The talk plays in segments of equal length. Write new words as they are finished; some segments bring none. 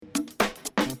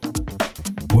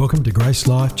Welcome to Grace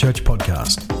Life Church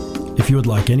Podcast. If you would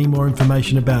like any more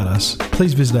information about us,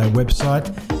 please visit our website,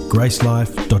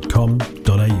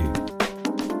 gracelife.com.au.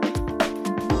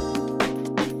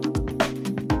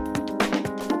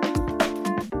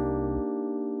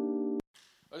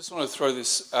 I just want to throw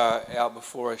this out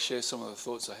before I share some of the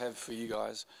thoughts I have for you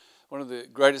guys. One of the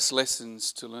greatest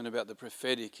lessons to learn about the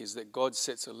prophetic is that God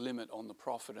sets a limit on the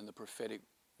prophet and the prophetic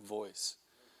voice.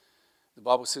 The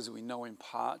Bible says that we know in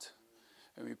part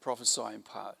and we prophesy in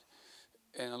part.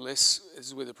 And unless this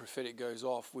is where the prophetic goes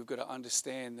off, we've got to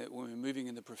understand that when we're moving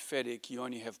in the prophetic, you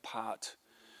only have part.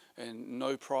 And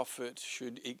no prophet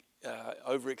should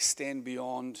overextend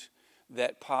beyond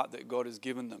that part that God has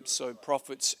given them. So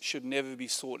prophets should never be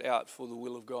sought out for the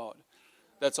will of God.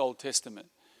 That's Old Testament.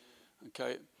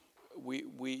 Okay,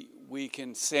 we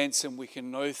can sense and we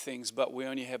can know things, but we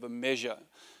only have a measure.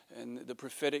 And the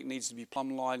prophetic needs to be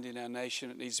plumb-lined in our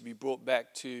nation. It needs to be brought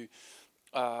back to,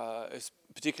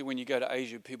 particularly when you go to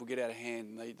Asia, people get out of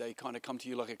hand. They kind of come to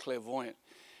you like a clairvoyant.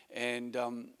 And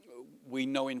we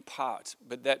know in part,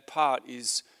 but that part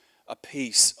is a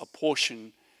piece, a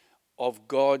portion of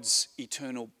God's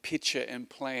eternal picture and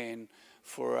plan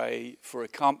for a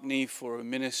company, for a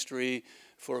ministry,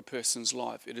 for a person's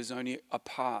life. It is only a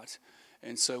part.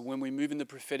 And so when we move in the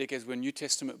prophetic, as we're New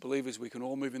Testament believers, we can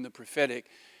all move in the prophetic.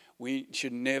 We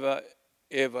should never,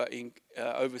 ever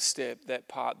overstep that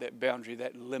part, that boundary,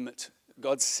 that limit.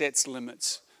 God sets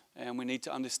limits, and we need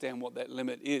to understand what that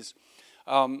limit is.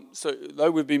 So though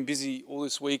we've been busy all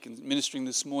this week and ministering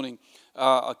this morning,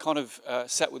 I kind of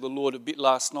sat with the Lord a bit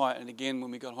last night and again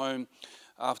when we got home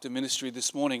after ministry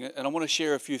this morning. And I want to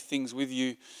share a few things with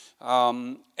you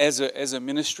as a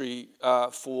ministry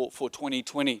for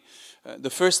 2020. The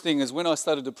first thing is when I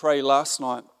started to pray last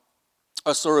night,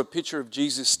 I saw a picture of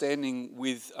Jesus standing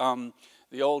with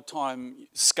the old-time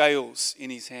scales in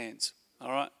his hands. All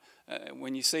right?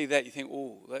 When you see that, you think,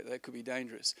 oh, that could be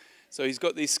dangerous. So he's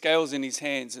got these scales in his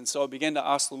hands. And so I began to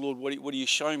ask the Lord, what are you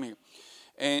showing me?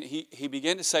 And he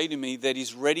began to say to me that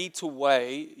he's ready to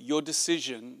weigh your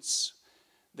decisions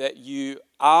that you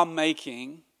are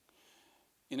making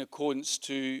in accordance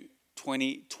to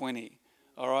 2020.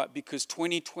 All right? Because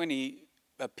 2020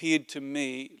 appeared to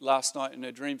me last night in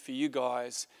a dream for you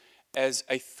guys as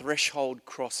a threshold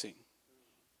crossing.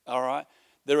 All right?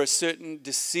 There are certain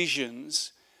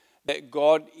decisions that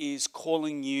God is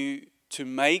calling you to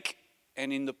make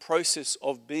and in the process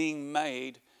of being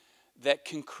made that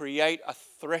can create a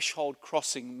threshold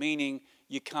crossing, meaning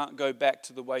you can't go back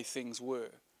to the way things were.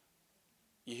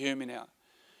 You hear me now?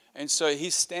 And so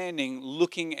he's standing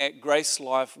looking at Grace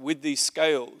Life with these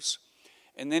scales.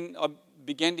 And then I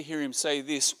began to hear him say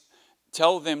this,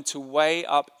 tell them to weigh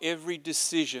up every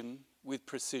decision with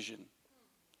precision.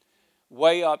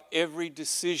 Weigh up every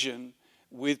decision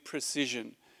with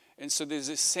precision. And so there's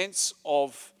a sense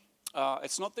of,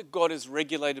 it's not that God is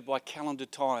regulated by calendar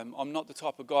time. I'm not the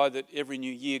type of guy that every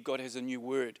new year God has a new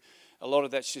word. A lot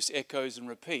of that's just echoes and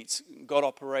repeats. God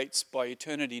operates by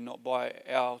eternity, not by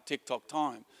our TikTok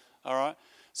time. All right?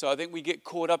 So I think we get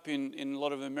caught up in a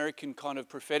lot of American kind of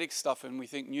prophetic stuff and we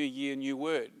think new year, new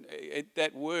word.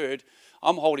 That word,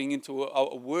 I'm holding into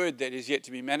a word that is yet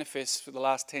to be manifest for the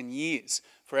last 10 years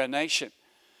for our nation.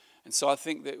 And so I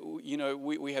think that, you know,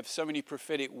 we have so many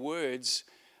prophetic words,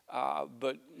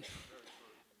 but,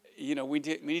 you know, we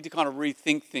need to kind of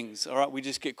rethink things, all right? We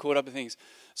just get caught up in things.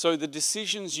 So the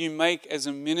decisions you make as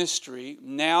a ministry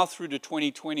now through to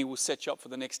 2020 will set you up for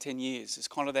the next 10 years. It's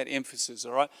kind of that emphasis,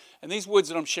 all right? And these words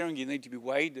that I'm sharing you need to be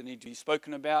weighed, they need to be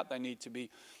spoken about, they need to be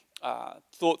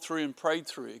thought through and prayed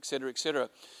through, et cetera, et cetera.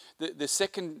 The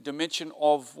second dimension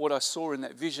of what I saw in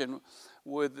that vision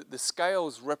were that the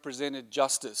scales represented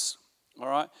justice, all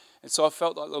right? And so I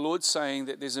felt like the Lord saying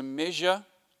that there's a measure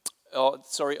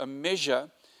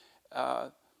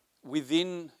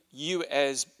within you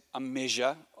as a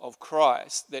measure of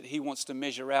Christ that he wants to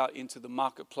measure out into the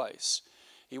marketplace.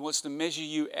 He wants to measure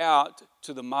you out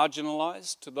to the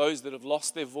marginalized, to those that have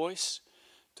lost their voice,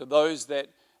 to those that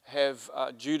have,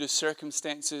 due to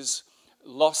circumstances,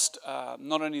 lost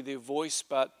not only their voice,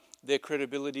 but their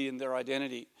credibility and their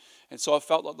identity. And so I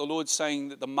felt like the Lord saying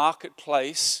that the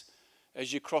marketplace,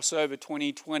 as you cross over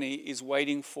 2020, is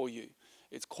waiting for you.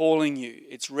 It's calling you.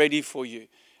 It's ready for you.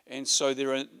 And so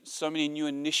there are so many new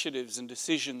initiatives and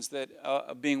decisions that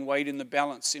are being weighed in the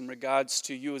balance in regards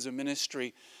to you as a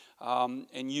ministry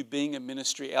and you being a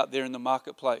ministry out there in the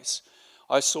marketplace.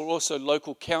 I saw also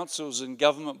local councils and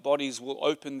government bodies will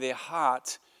open their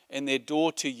heart and their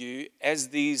door to you as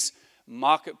these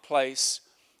marketplace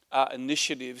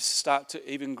initiatives start to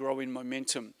even grow in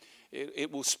momentum. It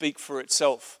will speak for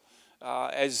itself.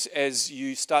 as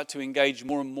you start to engage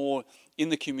more and more in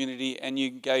the community and you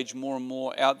engage more and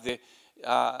more out there,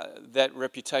 that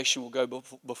reputation will go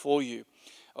before you.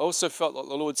 I also felt like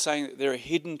the Lord saying that there are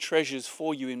hidden treasures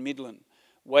for you in Midland,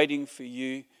 waiting for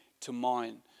you to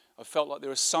mine. I felt like there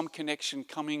was some connection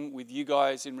coming with you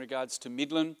guys in regards to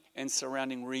Midland and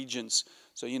surrounding regions.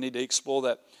 So you need to explore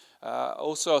that.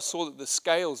 Also, I saw that the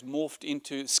scales morphed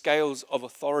into scales of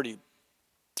authority.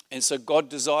 And so God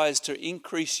desires to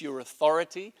increase your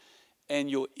authority and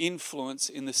your influence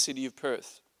in the city of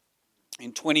Perth.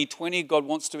 In 2020, God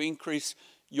wants to increase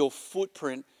your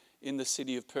footprint in the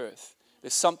city of Perth.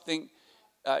 There's something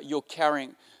you're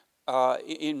carrying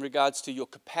in regards to your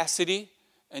capacity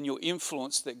and your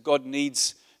influence that God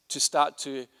needs to start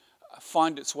to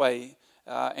find its way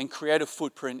and create a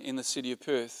footprint in the city of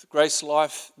Perth. Grace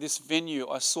Life, this venue,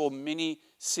 I saw many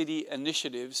city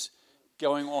initiatives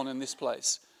going on in this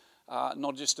place.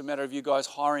 Not just a matter of you guys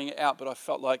hiring it out, but I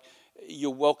felt like you're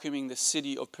welcoming the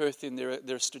city of Perth in. There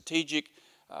are strategic,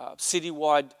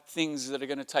 citywide things that are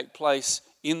going to take place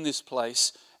in this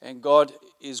place, and God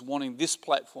is wanting this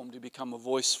platform to become a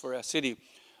voice for our city.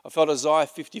 I felt Isaiah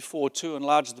 54:2,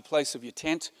 enlarge the place of your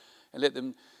tent and let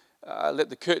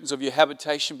the curtains of your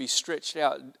habitation be stretched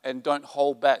out and don't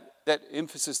hold back. That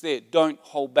emphasis there, don't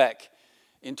hold back.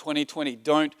 In 2020,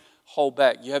 don't hold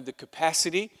back. You have the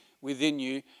capacity within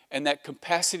you, and that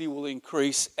capacity will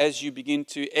increase as you begin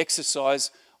to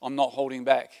exercise. I'm not holding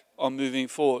back. I'm moving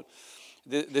forward.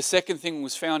 The second thing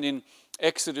was found in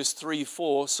Exodus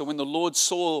 3:4. So when the Lord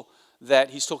saw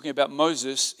that, he's talking about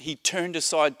Moses, he turned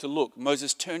aside to look.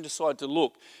 Moses turned aside to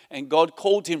look, and God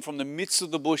called him from the midst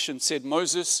of the bush and said,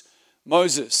 Moses,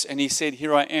 Moses. And he said,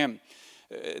 here I am.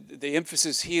 The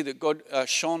emphasis here that God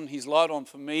shone his light on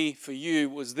for me, for you,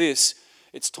 was this: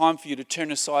 it's time for you to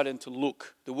turn aside and to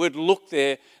look. The word look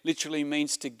there literally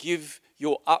means to give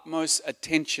your utmost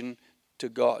attention to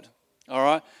God. All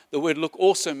right? The word look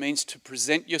also means to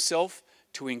present yourself,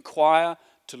 to inquire,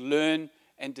 to learn,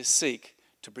 and to seek.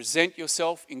 To present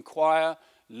yourself, inquire,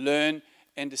 learn,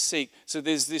 and to seek. So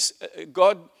there's this,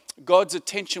 God's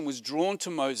attention was drawn to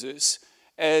Moses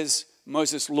as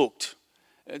Moses looked.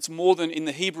 It's more than, in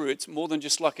the Hebrew, it's more than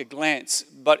just like a glance,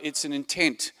 but it's an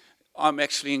intent. I'm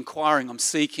actually inquiring, I'm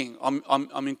seeking,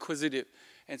 I'm inquisitive.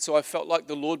 And so I felt like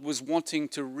the Lord was wanting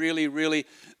to really, really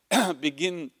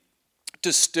begin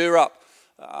to stir up.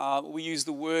 We use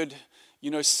the word,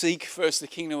 seek first the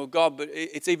kingdom of God, but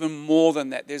it's even more than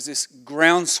that. There's this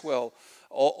groundswell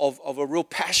of a real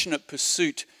passionate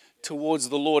pursuit towards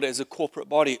the Lord as a corporate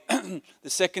body. The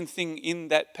second thing in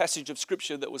that passage of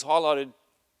Scripture that was highlighted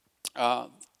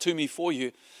to me for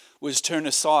you was turn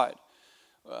aside.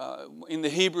 In the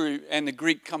Hebrew and the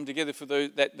Greek come together for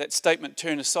that statement,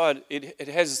 turn aside. It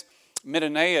has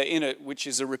metanoia in it, which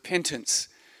is a repentance.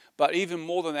 But even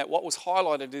more than that, what was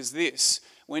highlighted is this.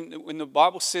 When the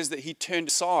Bible says that he turned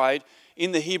aside,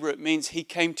 in the Hebrew it means he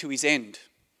came to his end.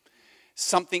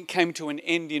 Something came to an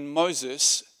end in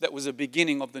Moses that was a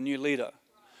beginning of the new leader.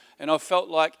 And I felt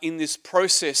like in this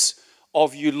process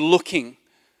of you looking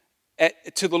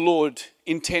to the Lord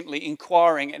intently,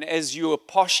 inquiring, and as you are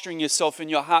posturing yourself in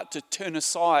your heart to turn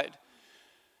aside,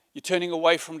 you're turning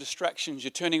away from distractions,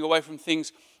 you're turning away from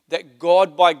things that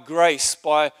God, by grace,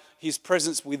 by his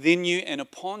presence within you and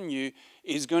upon you,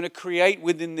 is going to create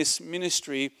within this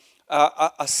ministry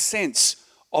a sense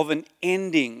of an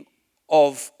ending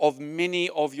of many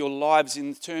of your lives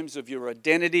in terms of your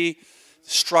identity,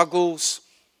 struggles,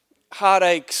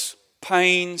 heartaches,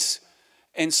 pains.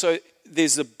 And so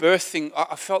there's a birthing.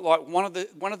 I felt like one of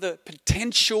the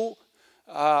potential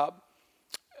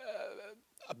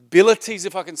abilities,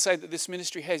 if I can say, that this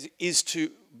ministry has is to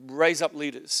raise up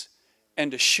leaders and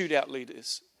to shoot out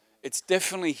leaders. It's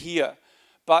definitely here,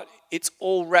 but it's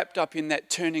all wrapped up in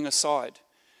that turning aside.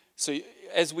 So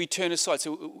as we turn aside,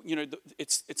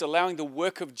 it's allowing the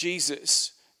work of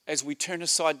Jesus as we turn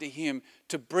aside to him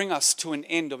to bring us to an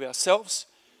end of ourselves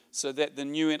so that the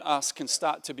new in us can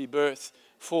start to be birthed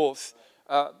forth.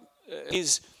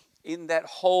 Is in that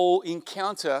whole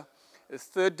encounter, the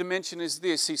third dimension is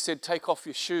this. He said, take off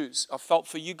your shoes. I felt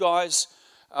for you guys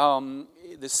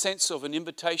the sense of an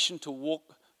invitation to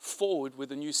walk forward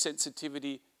with a new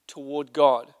sensitivity toward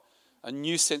God, a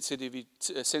new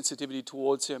sensitivity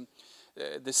towards him.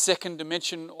 The second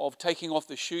dimension of taking off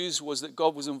the shoes was that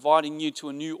God was inviting you to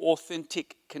a new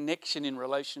authentic connection in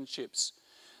relationships,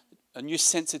 a new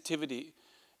sensitivity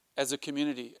as a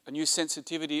community, a new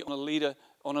sensitivity on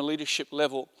a leadership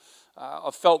level.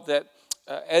 I felt that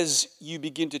as you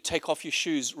begin to take off your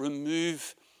shoes,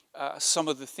 remove some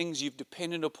of the things you've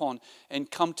depended upon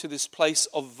and come to this place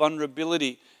of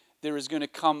vulnerability there is going to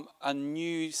come a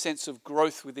new sense of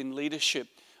growth within leadership.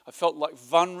 I felt like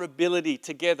vulnerability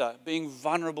together, being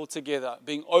vulnerable together,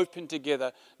 being open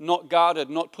together, not guarded,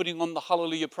 not putting on the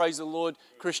hallelujah, praise the Lord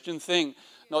Christian thing,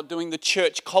 not doing the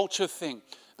church culture thing,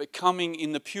 but coming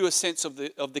in the pure sense of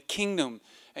the kingdom.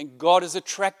 And God is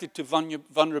attracted to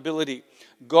vulnerability.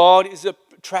 God is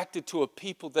attracted to a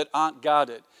people that aren't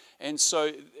guarded. And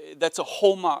so that's a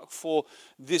hallmark for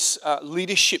this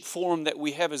leadership forum that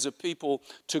we have as a people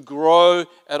to grow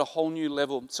at a whole new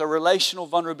level. So relational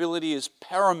vulnerability is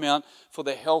paramount for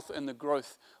the health and the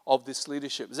growth of this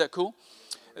leadership. Is that cool?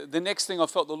 The next thing I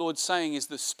felt the Lord saying is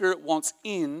the Spirit wants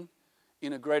in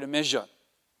a greater measure.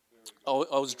 I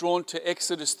was drawn to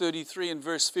Exodus 33 and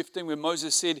verse 15 where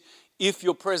Moses said, if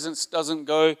your presence doesn't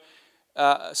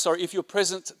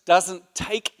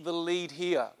take the lead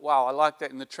here. Wow, I like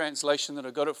that in the translation that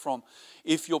I got it from.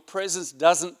 If your presence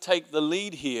doesn't take the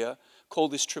lead here, call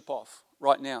this trip off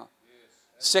right now.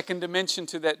 Yes. Second dimension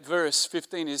to that verse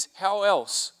 15 is, how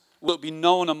else will it be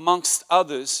known amongst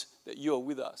others that you are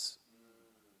with us?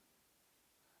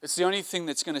 It's the only thing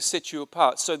that's going to set you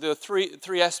apart. So there are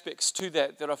three aspects to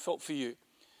that I felt for you.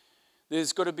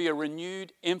 There's got to be a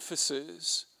renewed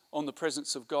emphasis on the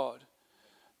presence of God.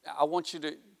 I want you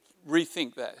to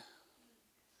rethink that.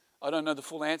 I don't know the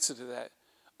full answer to that.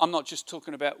 I'm not just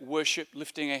talking about worship,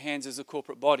 lifting our hands as a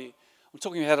corporate body. I'm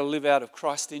talking about how to live out of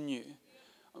Christ in you.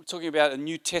 I'm talking about a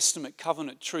New Testament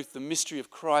covenant truth, the mystery of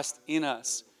Christ in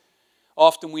us.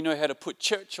 Often we know how to put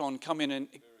church on, come in and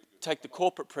take the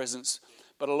corporate presence,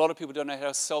 but a lot of people don't know how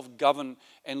to self-govern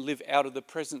and live out of the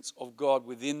presence of God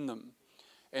within them.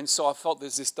 And so I felt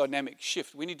there's this dynamic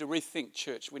shift. We need to rethink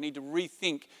church. We need to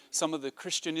rethink some of the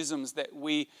Christianisms that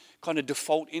we kind of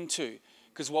default into.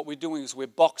 Because what we're doing is we're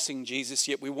boxing Jesus,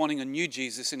 yet we're wanting a new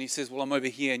Jesus. And he says, well, I'm over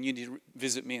here and you need to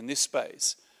visit me in this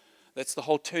space. That's the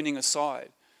whole turning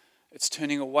aside. It's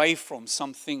turning away from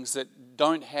some things that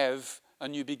don't have a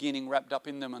new beginning wrapped up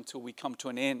in them until we come to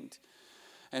an end.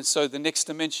 And so the next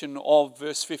dimension of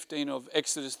verse 15 of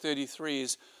Exodus 33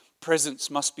 is presence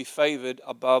must be favored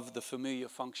above the familiar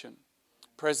function.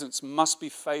 Presence must be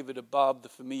favored above the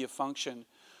familiar function.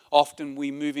 Often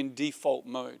we move in default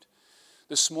mode.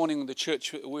 This morning in the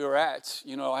church we were at,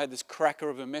 I had this cracker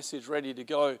of a message ready to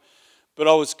go, but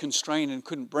I was constrained and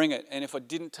couldn't bring it. And if I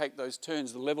didn't take those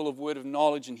turns, the level of word of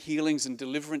knowledge and healings and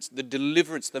deliverance,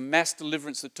 the mass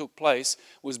deliverance that took place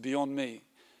was beyond me.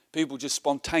 People just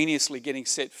spontaneously getting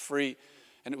set free.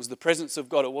 And it was the presence of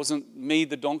God. It wasn't me,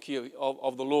 the donkey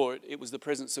of the Lord. It was the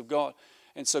presence of God.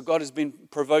 And so God has been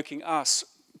provoking us,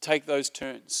 take those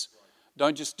turns.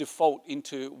 Don't just default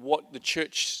into what the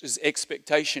church's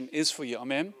expectation is for you.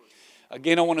 Amen?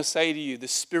 Again, I want to say to you, the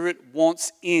Spirit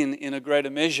wants in a greater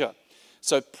measure.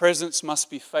 So presence must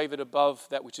be favored above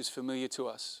that which is familiar to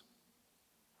us.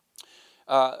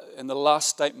 And the last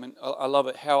statement, I love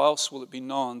it. How else will it be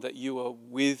known that you are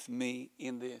with me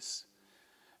in this?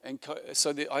 And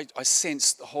so I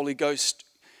sense the Holy Ghost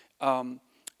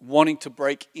wanting to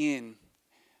break in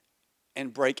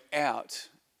and break out.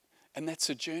 And that's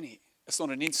a journey. It's not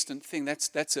an instant thing.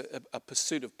 That's a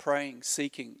pursuit of praying,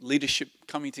 seeking, leadership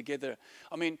coming together.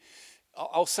 I mean,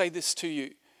 I'll say this to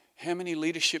you. How many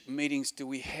leadership meetings do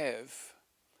we have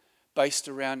based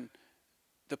around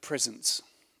the presence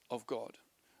of God?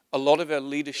 A lot of our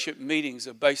leadership meetings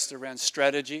are based around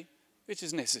strategy, which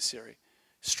is necessary,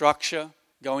 structure,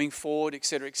 going forward,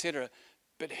 etc., etc.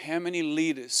 But how many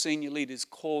leaders, senior leaders,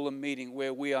 call a meeting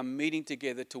where we are meeting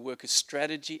together to work a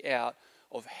strategy out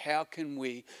of how can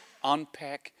we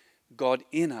unpack God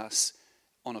in us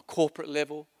on a corporate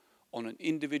level, on an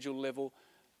individual level,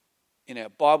 in our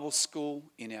Bible school,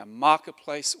 in our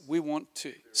marketplace? We want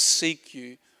to seek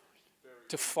you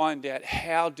to find out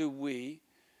how do we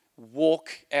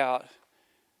walk out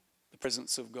the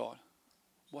presence of God.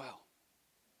 Wow.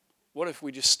 What if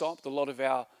we just stopped a lot of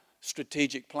our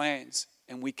strategic plans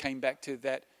and we came back to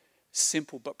that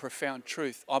simple but profound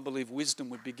truth? I believe wisdom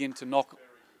would begin to knock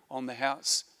on the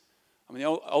house. I mean,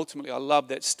 ultimately, I love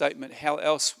that statement. How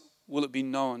else will it be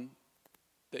known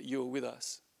that you are with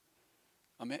us?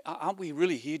 I mean, aren't we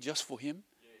really here just for Him?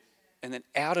 And then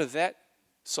out of that,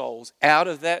 souls, out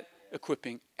of that,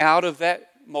 equipping, out of that,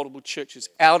 multiple churches,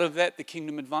 out of that, the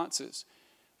kingdom advances.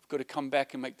 We've got to come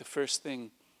back and make the first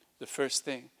thing the first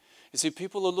thing. You see,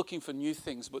 people are looking for new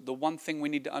things, but the one thing we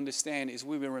need to understand is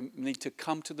we need to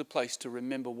come to the place to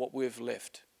remember what we've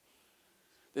left.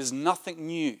 There's nothing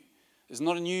new. There's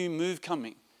not a new move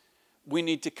coming. We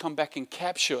need to come back and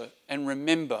capture and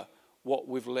remember what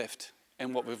we've left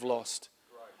and what we've lost.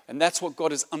 And that's what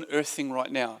God is unearthing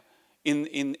right now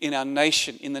in our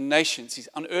nation, in the nations. He's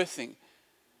unearthing.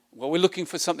 Well, we're looking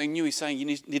for something new. He's saying you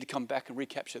need to come back and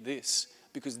recapture this,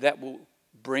 because that will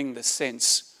bring the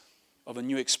sense of a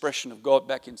new expression of God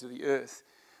back into the earth.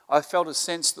 I felt a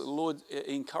sense that the Lord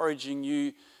encouraging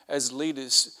you as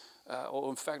leaders, or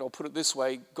in fact, I'll put it this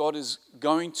way, God is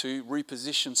going to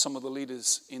reposition some of the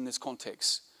leaders in this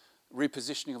context.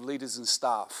 Repositioning of leaders and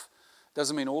staff.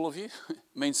 Doesn't mean all of you, it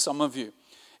means some of you.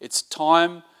 It's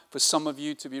time for some of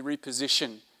you to be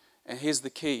repositioned. And here's the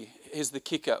key, here's the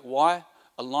kicker. Why?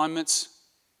 Alignments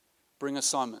bring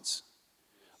assignments.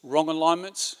 Wrong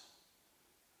alignments,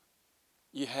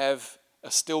 you have a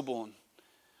stillborn.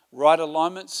 Right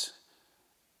alignments,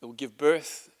 it will give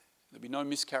birth. There'll be no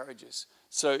miscarriages.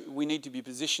 So we need to be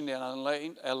positioned in our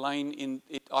lane in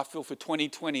it. I feel for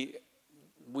 2020,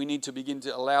 we need to begin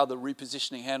to allow the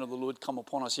repositioning hand of the Lord come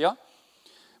upon us, yeah?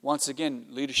 Once again,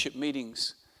 leadership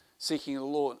meetings, seeking the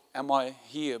Lord. Am I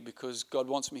here because God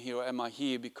wants me here, or am I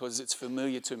here because it's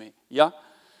familiar to me, yeah?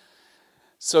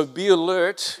 So be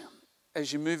alert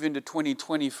as you move into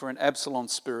 2020 for an Absalom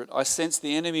spirit. I sense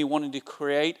the enemy wanting to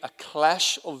create a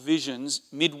clash of visions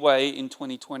midway in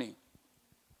 2020.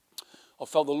 I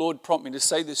felt the Lord prompt me to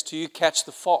say this to you. Catch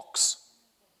the fox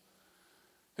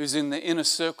who's in the inner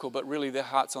circle, but really their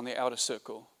heart's on the outer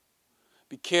circle.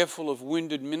 Be careful of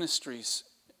wounded ministries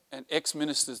and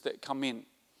ex-ministers that come in.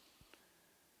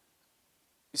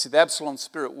 You see, the Absalom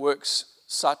spirit works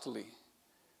subtly.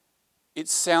 It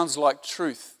sounds like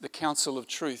truth, the counsel of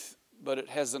truth, but it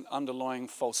has an underlying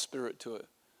false spirit to it.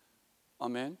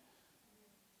 Amen?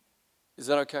 Is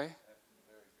that okay?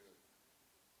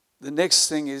 The next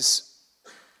thing is,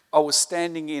 I was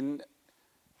standing in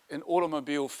an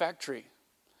automobile factory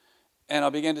and I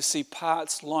began to see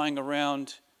parts lying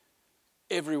around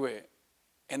everywhere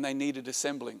and they needed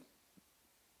assembling.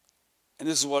 And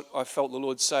this is what I felt the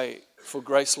Lord say for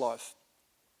Grace Life.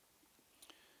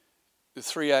 The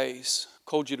 3 A's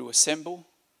called you to assemble,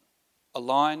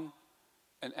 align,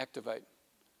 and activate.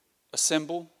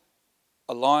 Assemble,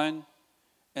 align,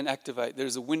 and activate. There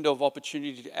is a window of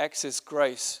opportunity to access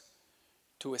grace,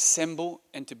 to assemble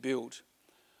and to build.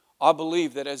 I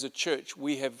believe that as a church,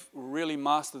 we have really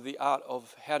mastered the art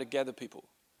of how to gather people.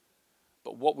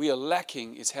 But what we are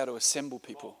lacking is how to assemble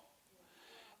people.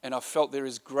 And I felt there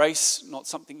is grace, not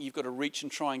something you've got to reach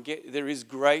and try and get. There is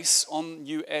grace on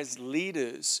you as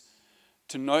leaders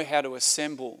to know how to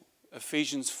assemble.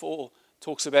 Ephesians 4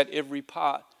 talks about every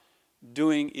part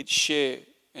doing its share,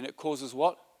 and it causes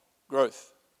what?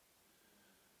 Growth.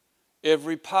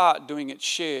 Every part doing its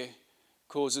share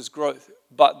causes growth,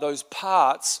 but those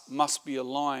parts must be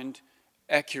aligned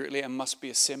accurately and must be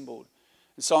assembled.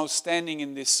 And so I was standing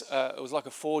in this, it was like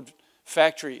a Ford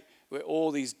factory where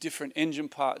all these different engine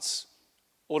parts,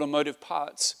 automotive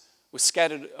parts were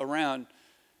scattered around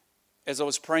as I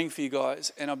was praying for you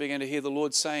guys, and I began to hear the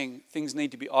Lord saying things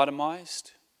need to be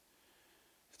itemized.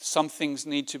 Some things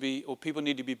need to be, or people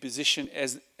need to be positioned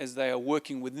as they are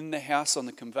working within the house on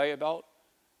the conveyor belt.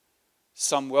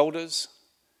 Some welders,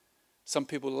 some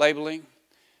people labeling,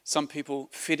 some people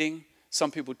fitting, some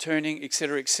people turning,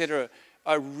 etc., etc.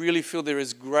 I really feel there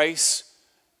is grace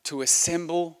to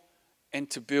assemble and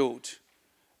to build.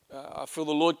 I feel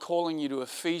the Lord calling you to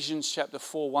Ephesians chapter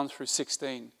 4, 1 through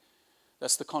 16.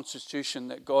 That's the constitution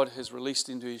that God has released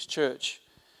into His church.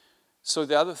 So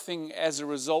the other thing, as a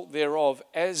result thereof,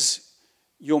 as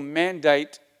your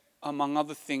mandate, among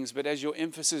other things, but as your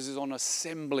emphasis is on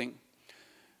assembling,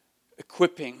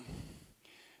 equipping,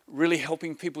 really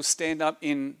helping people stand up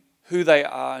in who they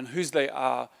are and whose they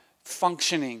are,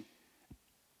 functioning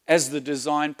as the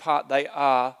design part they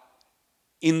are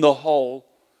in the whole,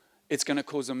 it's going to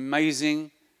cause amazing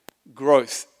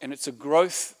growth. And it's a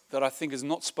growth that I think is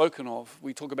not spoken of.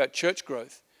 We talk about church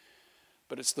growth,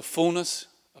 but it's the fullness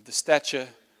of the stature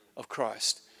of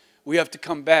Christ. We have to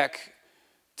come back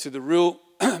to the real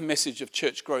message of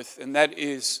church growth, and that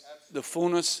is the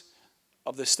fullness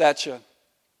of the stature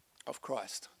of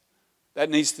Christ. That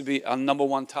needs to be our number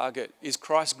one target. Is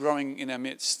Christ growing in our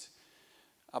midst?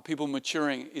 Are people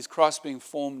maturing? Is Christ being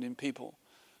formed in people?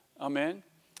 Amen?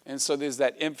 And so there's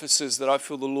that emphasis that I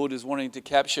feel the Lord is wanting to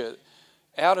capture.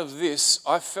 Out of this,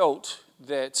 I felt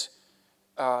that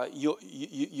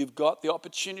you've got the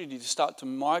opportunity to start to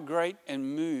migrate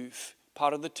and move.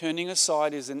 Part of the turning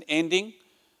aside is an ending,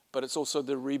 but it's also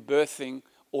the rebirthing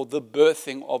or the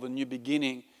birthing of a new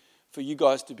beginning for you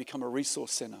guys to become a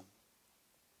resource center,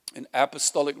 an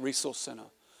apostolic resource center.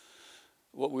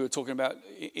 What we were talking about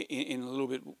in a little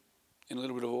bit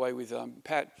of a way with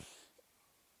Pat,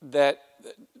 that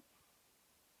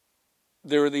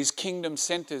there are these kingdom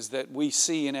centers that we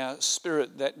see in our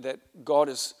spirit that God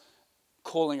is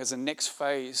calling as a next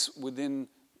phase within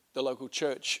the local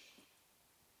church.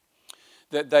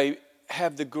 that they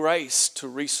have the grace to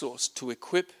resource, to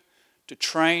equip, to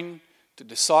train, to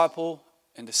disciple,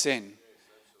 and to send.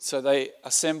 So they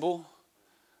assemble,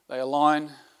 they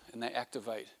align, and they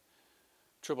activate.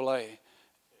 AAA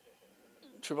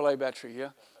battery, yeah?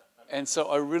 And so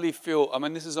I really feel,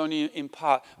 this is only in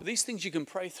part, but these things you can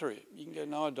pray through. You can go,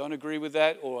 no, I don't agree with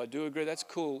that, or I do agree, that's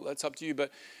cool, that's up to you.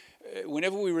 But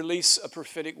whenever we release a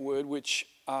prophetic word, which,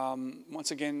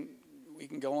 once again, we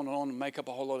can go on and make up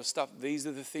a whole lot of stuff. These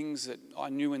are the things that I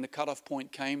knew when the cutoff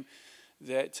point came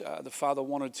that the Father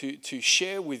wanted to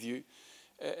share with you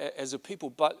as a people.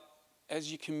 But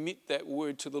as you commit that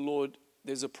word to the Lord,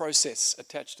 there's a process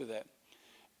attached to that.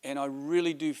 And I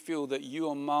really do feel that you,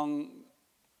 among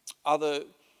other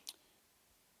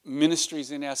ministries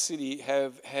in our city,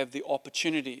 have the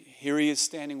opportunity. Here he is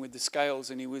standing with the scales,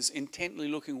 and he was intently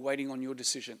looking, waiting on your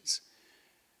decisions.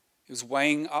 He was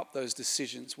weighing up those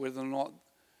decisions, whether or not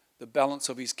the balance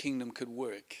of his kingdom could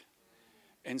work.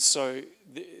 And so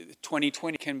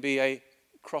 2020 can be a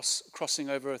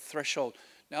crossing over a threshold.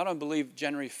 Now, I don't believe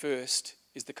January 1st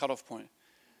is the cutoff point.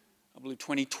 I believe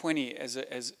 2020 as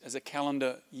a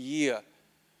calendar year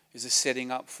is a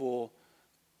setting up for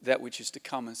that which is to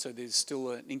come. And so there's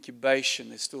still an incubation.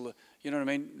 There's still a, you know what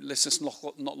I mean? Let's just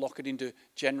not lock it into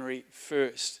January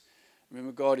 1st.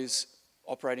 Remember, God is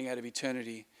operating out of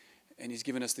eternity, and he's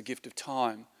given us the gift of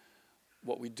time.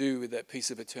 What we do with that piece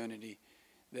of eternity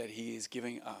that he is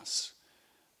giving us.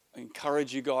 I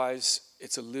encourage you guys.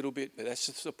 It's a little bit, but that's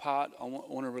just a part I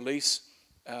want to release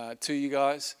to you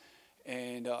guys.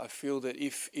 And I feel that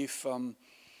if you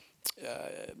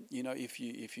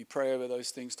pray over those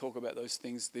things, talk about those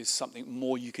things, there's something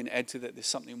more you can add to that. There's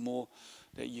something more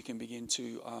that you can begin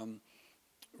to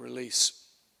release.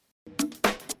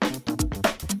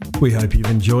 We hope you've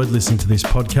enjoyed listening to this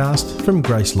podcast from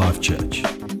Grace Life Church.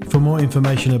 For more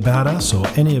information about us or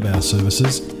any of our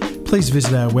services, please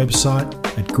visit our website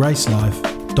at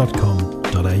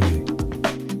gracelife.com.au.